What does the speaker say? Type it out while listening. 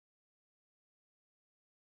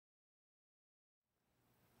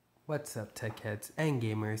What's up, tech heads and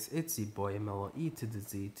gamers? It's your boy Mello, E to the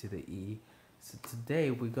Z to the E. So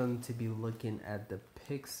today we're going to be looking at the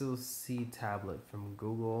Pixel C tablet from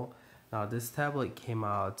Google. Now this tablet came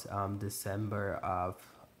out December of,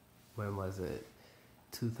 when was it?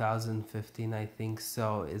 2015, I think.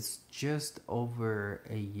 So it's just over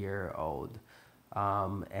a year old.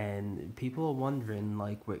 And people are wondering,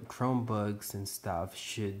 like, with Chromebooks and stuff,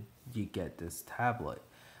 should you get this tablet?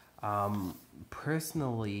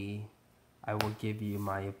 Personally, I will give you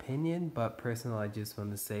my opinion, but personally, I just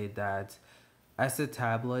want to say that as a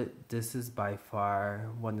tablet, this is by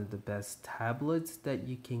far one of the best tablets that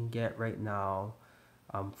you can get right now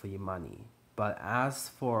for your money. But as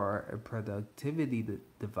for a productivity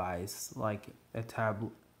device, like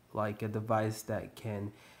a device that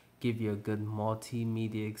can give you a good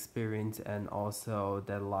multimedia experience and also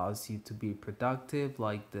that allows you to be productive,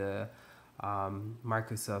 like the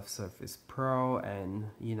Microsoft Surface Pro and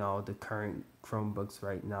the current Chromebooks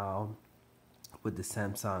right now with the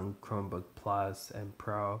Samsung Chromebook Plus and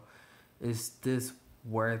Pro, is this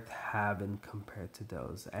worth having compared to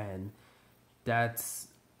those? And that's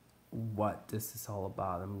what this is all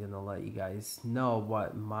about. I'm gonna let you guys know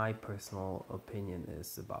what my personal opinion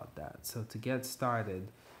is about that. So to get started,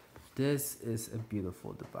 this is a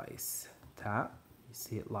beautiful device. Tap, you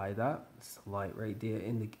see it light up. It's a light right there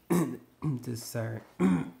in the sorry,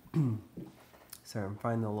 I'm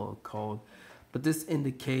finding a little cold, but this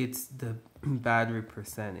indicates the battery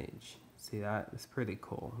percentage. See that? It's pretty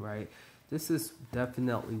cool, right? This is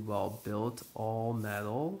definitely well built, all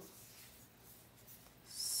metal,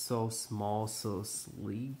 so small, so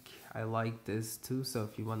sleek. I like this too. So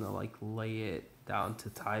if you want to like lay it down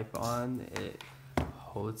to type on, it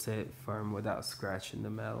holds it firm without scratching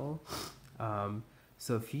the metal.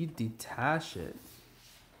 So if you detach it,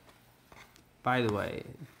 by the way,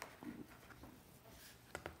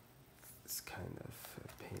 it's kind of a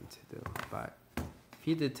pain to do, but if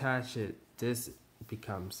you detach it, this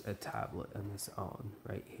becomes a tablet on its own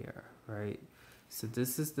right here, right? So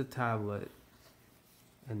this is the tablet,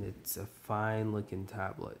 and it's a fine looking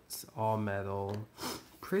tablet. It's all metal,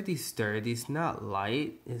 pretty sturdy. It's not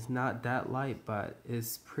light, it's not that light, but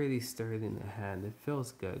it's pretty sturdy in the hand. It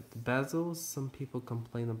feels good. The bezels, some people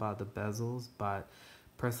complain about the bezels, but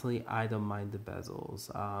personally I don't mind the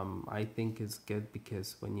bezels. I think it's good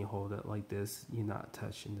because when you hold it like this, you're not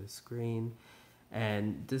touching the screen.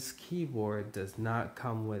 And this keyboard does not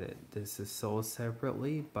come with it. This is sold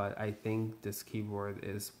separately, but I think this keyboard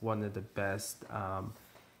is one of the best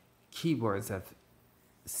keyboards I've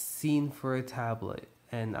seen for a tablet,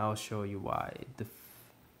 and I'll show you why.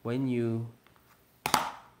 When you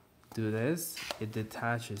do this, it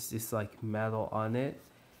detaches. It's like metal on it,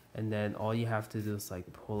 and then all you have to do is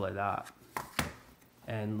like pull it up.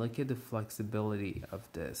 And look at the flexibility of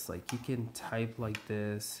this. Like you can type like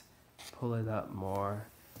this, pull it up more,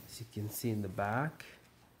 as you can see in the back.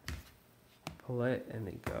 Pull it and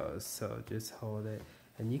it goes. So just hold it,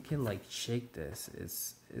 and you can like shake this.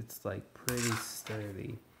 It's like pretty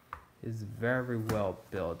sturdy. It's very well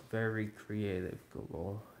built, very creative,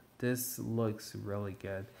 Google. This looks really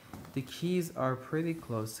good. The keys are pretty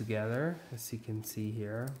close together, as you can see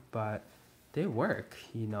here, but they work,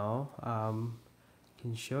 Can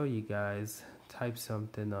show you guys, type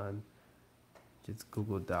something on just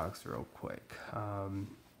Google Docs real quick.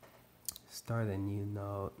 Start a new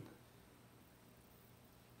note.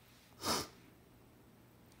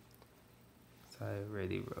 So I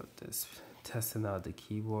already wrote this, testing out the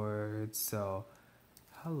keyboard. So,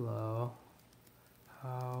 hello,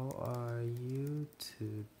 how are you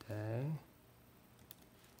today?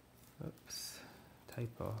 Oops,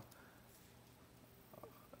 typo.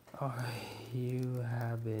 Are you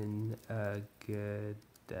having a good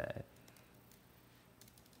day?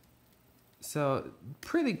 So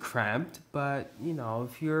pretty cramped, but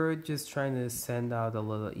if you're just trying to send out a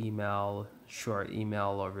little email, short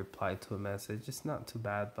email, or reply to a message, it's not too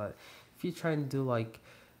bad. But if you're trying to do like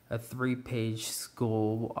a 3-page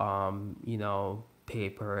school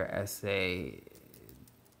paper essay,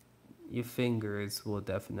 your fingers will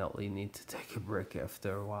definitely need to take a break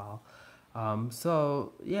after a while.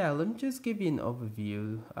 So yeah, let me just give you an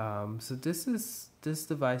overview. So this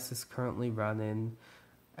device is currently running,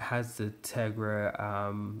 has the Tegra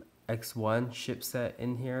X1 chipset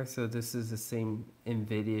in here. So this is the same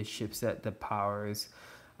NVIDIA chipset that powers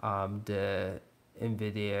the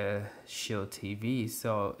NVIDIA Shield TV.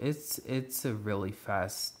 So it's a really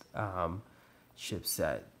fast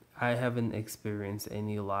chipset. I haven't experienced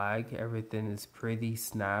any lag. Everything is pretty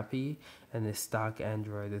snappy, and it's stock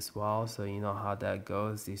Android as well. So you know how that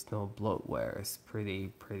goes. There's no bloatware. It's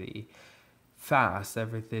pretty fast.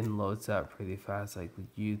 Everything loads up pretty fast, like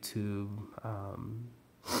with YouTube.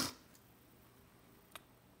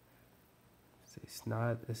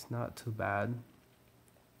 It's not too bad.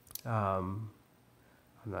 I'm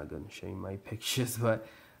not gonna show you my pictures, but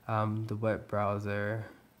the web browser,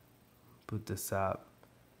 boot this up.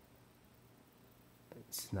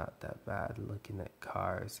 It's not that bad. Looking at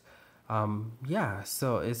cars, yeah.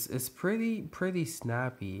 So it's pretty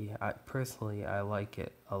snappy. I like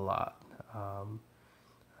it a lot. I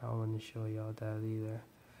don't want to show y'all that either.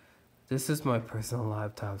 This is my personal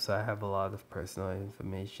laptop, so I have a lot of personal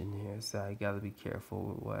information here, so I gotta be careful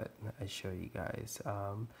with what I show you guys.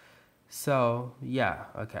 So yeah,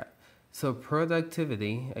 okay. So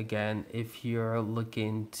productivity, again, if you're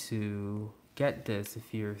looking to get this,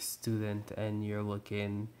 if you're a student and you're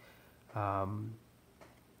looking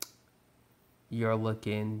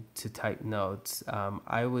to type notes,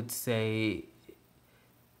 I would say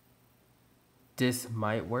this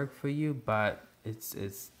might work for you, but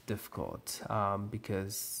it's difficult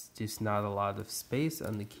because there's not a lot of space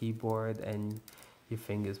on the keyboard and your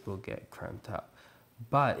fingers will get cramped up.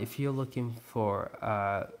 But if you're looking for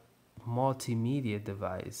a multimedia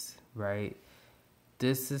device, right,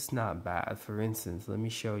 this is not bad. For instance, let me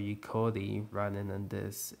show you Kodi running on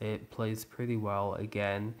this. It plays pretty well.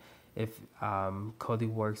 Again, if Kodi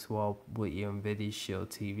works well with your NVIDIA Shield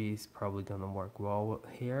TV, it's probably gonna work well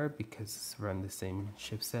here because it's run the same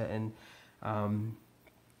chipset. And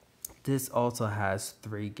this also has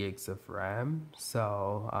 3 gigs of RAM,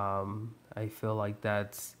 so I feel like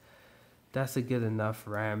that's a good enough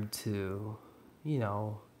RAM to, you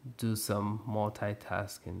know, do some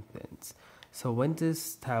multitasking things. So when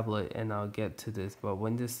this tablet, and I'll get to this, but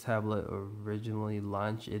when this tablet originally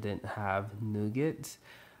launched, it didn't have Nougat.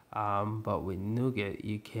 But with Nougat,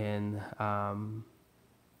 you can,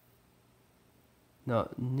 no,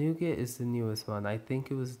 Nougat is the newest one. I think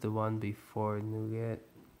it was the one before Nougat.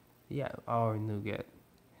 Yeah, or Nougat.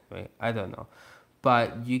 Wait, I don't know.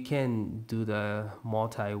 But you can do the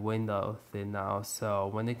multi-window thing now. So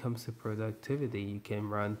when it comes to productivity, you can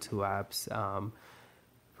run 2 apps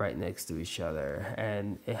right next to each other,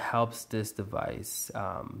 and it helps this device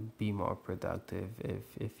be more productive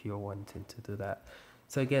if you're wanting to do that.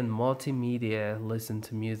 So again, multimedia, listen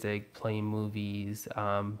to music, playing movies,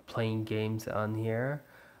 playing games on here.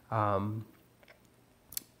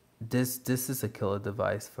 This is a killer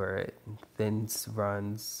device for it. Things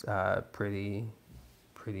runs pretty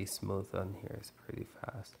smooth on here. It's pretty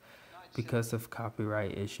fast. Because of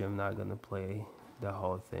copyright issue, I'm not gonna play the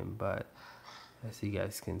whole thing, but as you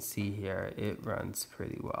guys can see here, it runs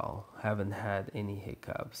pretty well. Haven't had any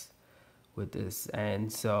hiccups with this.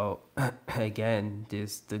 And so again,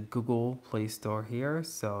 there's the Google Play Store here,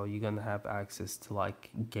 so you're gonna have access to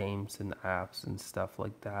like games and apps and stuff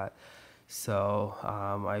like that. So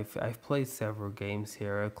I've played several games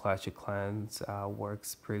here. Clash of Clans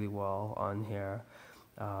works pretty well on here.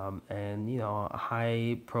 And you know,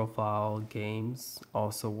 high profile games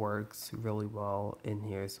also works really well in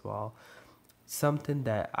here as well. Something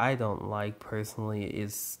that I don't like personally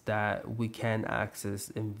is that we can access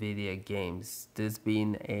NVIDIA games. This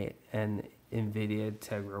being an NVIDIA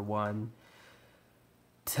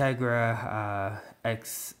Tegra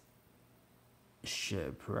X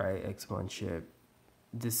chip, right? X1 chip.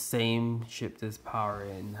 The same chip that's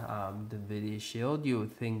powering the NVIDIA Shield. You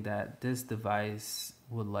would think that this device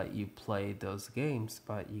would let you play those games,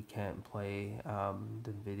 but you can't play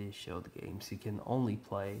the NVIDIA Shield games. You can only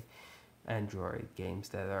play Android games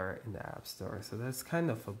that are in the App Store. So that's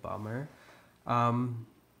kind of a bummer.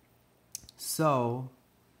 So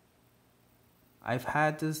I've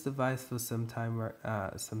had this device for some time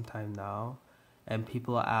now, and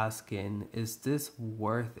people are asking, is this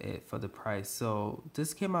worth it for the price? So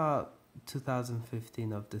this came out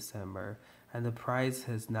 2015 of December, and the price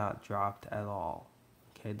has not dropped at all.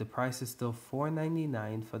 Okay, the price is still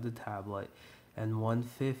 $499 for the tablet and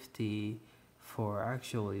 $150 for,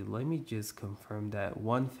 actually, let me just confirm that,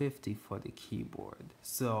 $150 for the keyboard.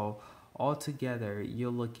 So altogether, you're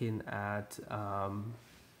looking at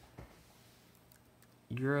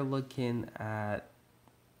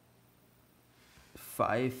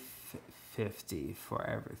 $550 for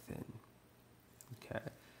everything. Okay,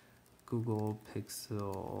 Google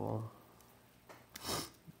Pixel.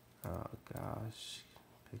 Oh gosh,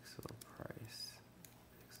 Pixel price.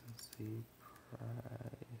 Pixel C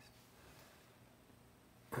price.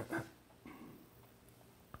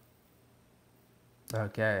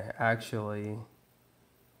 Okay, actually,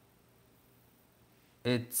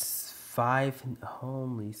 it's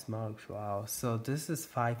holy smokes, wow. So this is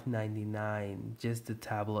 $599, just the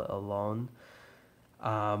tablet alone.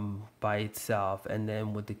 by itself, and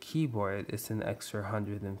then with the keyboard it's an extra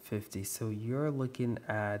 150. So you're looking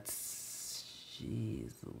at,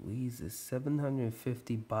 jeez Louise,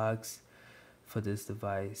 $750 for this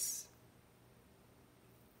device.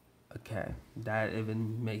 Okay, that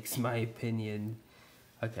even makes my opinion.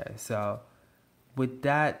 Okay, so with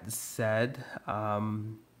that said,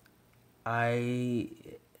 I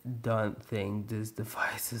don't think this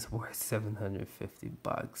device is worth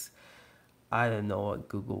 $750. I don't know what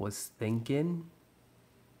Google was thinking.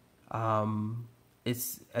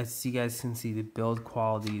 It's, as you guys can see, the build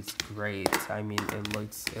quality is great. I mean, it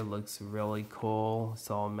looks really cool. It's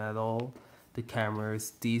all metal. The camera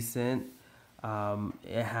is decent.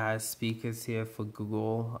 It has speakers here for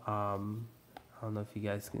Google. I don't know if you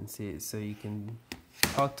guys can see it, so you can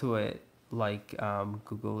talk to it like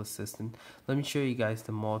Google Assistant. Let me show you guys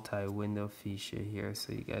the multi-window feature here,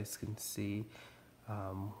 so you guys can see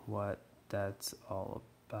what that's all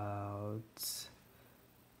about.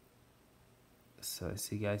 So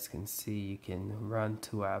as you guys can see, you can run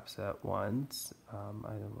 2 apps at once. I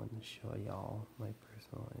don't want to show y'all my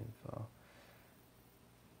personal info.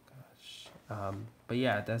 Gosh. But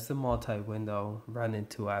yeah, that's the multi-window, running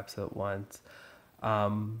 2 apps at once.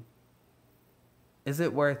 Is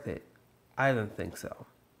it worth it? I don't think so.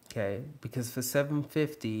 Okay, because for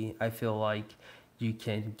 $750, I feel like you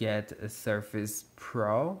can get a Surface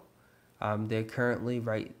Pro. They're currently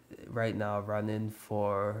right now running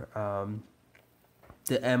for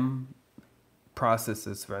the M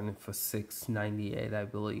processors running for $698, I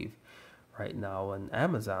believe, right now on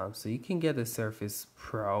Amazon. So you can get a Surface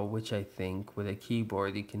Pro, which I think with a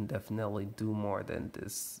keyboard you can definitely do more than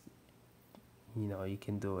this. You know, you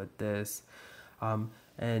can do it this,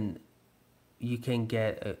 and you can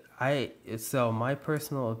get so my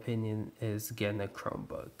personal opinion is getting a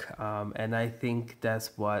Chromebook, and I think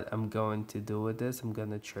that's what I'm going to do with this. I'm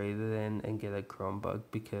gonna trade it in and get a Chromebook,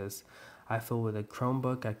 because I feel with a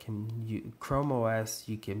Chromebook I can Chrome OS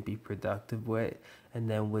you can be productive with, and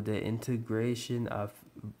then with the integration of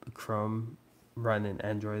Chrome running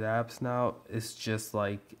Android apps now, it's just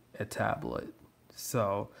like a tablet.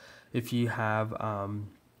 So if you have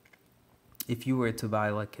if you were to buy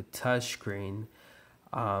like a touchscreen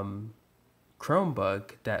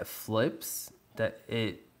Chromebook that flips, that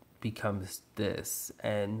it becomes this.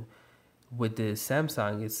 And with the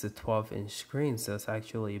Samsung, it's a 12-inch screen, so it's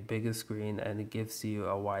actually a bigger screen, and it gives you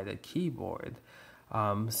a wider keyboard.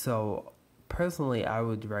 So personally, I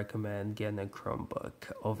would recommend getting a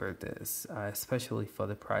Chromebook over this, especially for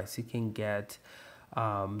the price. You can get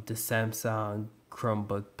the Samsung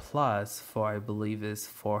Chromebook Plus for, I believe, is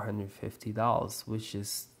 $450, which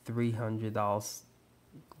is $300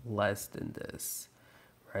 less than this,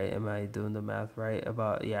 right? Am I doing the math right?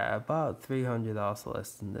 About $300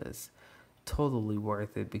 less than this. Totally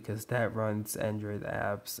worth it, because that runs Android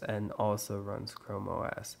apps and also runs Chrome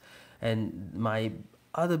OS. And my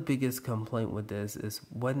other biggest complaint with this is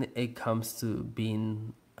when it comes to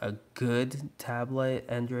being a good tablet,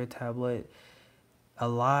 Android tablet,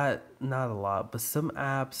 not a lot, but some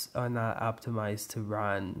apps are not optimized to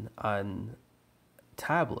run on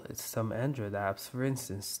tablets. Some Android apps, for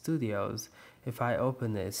instance, Studios, if I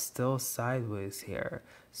open it, it's still sideways here,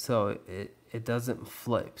 so it doesn't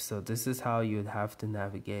flip. So this is how you'd have to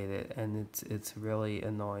navigate it, and it's really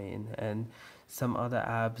annoying. And some other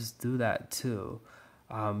apps do that too.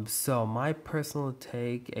 So my personal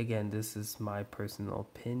take, again, this is my personal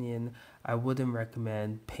opinion, I wouldn't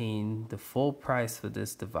recommend paying the full price for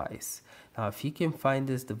this device. Now, if you can find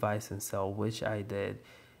this device and sell, which I did,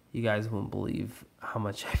 you guys won't believe how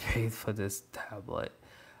much I paid for this tablet.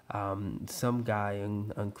 Some guy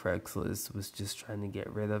on Craigslist was just trying to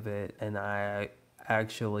get rid of it, and I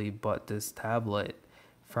actually bought this tablet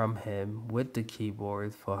from him with the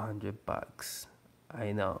keyboard for $100.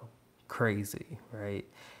 I know, crazy, right?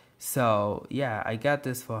 So yeah, I got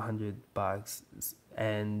this for $100,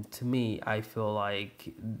 and to me, I feel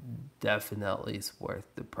like definitely it's worth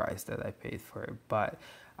the price that I paid for it. But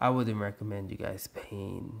I wouldn't recommend you guys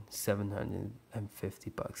paying $750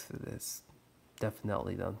 for this.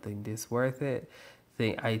 Definitely don't think this is worth it.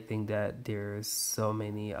 I think that there's so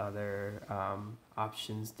many other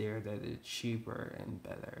options there that are cheaper and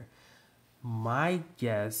better. My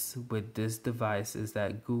guess with this device is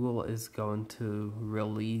that Google is going to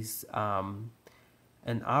release an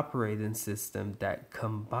operating system that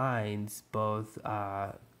combines both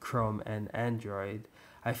Chrome and Android.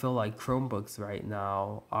 I feel like Chromebooks right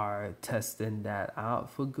now are testing that out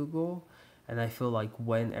for Google, and I feel like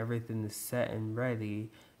when everything is set and ready,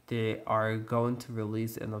 they are going to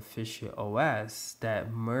release an official OS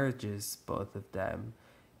that merges both of them.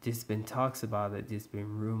 there's been talks about it, there's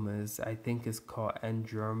been rumors. I think it's called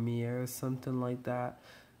Andromeda or something like that.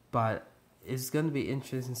 But it's going to be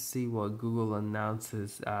interesting to see what Google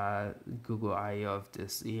announces Google I/O of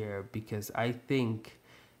this year, because I think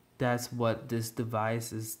that's what this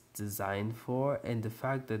device is designed for. And the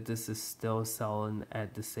fact that this is still selling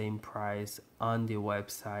at the same price on their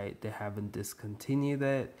website, they haven't discontinued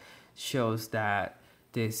it, shows that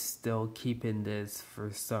they're still keeping this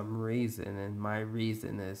for some reason. And my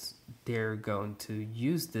reason is they're going to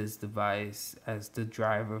use this device as the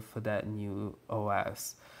driver for that new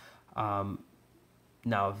OS.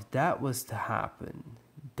 Now, if that was to happen,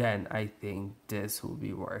 then I think this will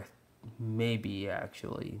be worth, maybe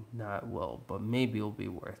actually not will, but maybe it'll be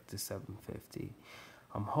worth the 750.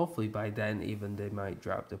 Hopefully by then even they might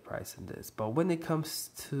drop the price in this. But when it comes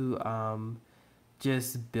to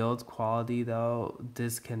just build quality though,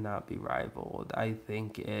 this cannot be rivaled. I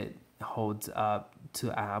think it holds up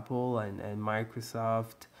to Apple and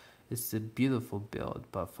Microsoft. It's a beautiful build,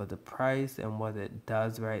 but for the price and what it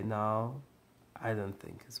does right now, I don't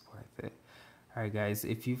think it's worth it. Alright guys,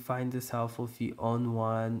 if you find this helpful, if you own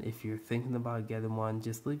one, if you're thinking about getting one,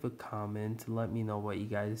 just leave a comment to let me know what you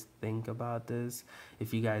guys think about this.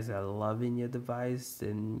 If you guys are loving your device,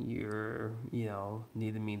 then you're,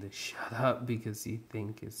 needing me to shut up because you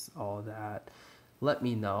think it's all that. Let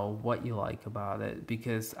me know what you like about it,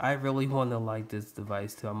 because I really want to like this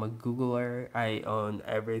device too. I'm a Googler. I own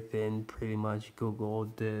everything, pretty much Google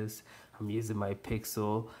this. I'm using my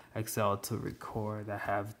Pixel XL to record. I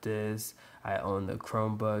have this. I own the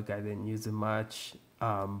Chromebook. I didn't use it much,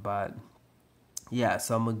 but yeah,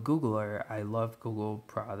 so I'm a Googler. I love Google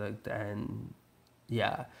product, and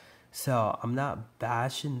yeah, so I'm not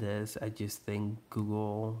bashing this. I just think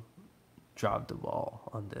Google dropped the ball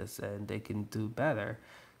on this and they can do better.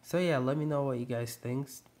 So yeah, let me know what you guys think.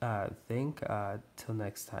 Till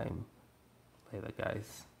next time. Later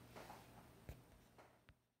guys.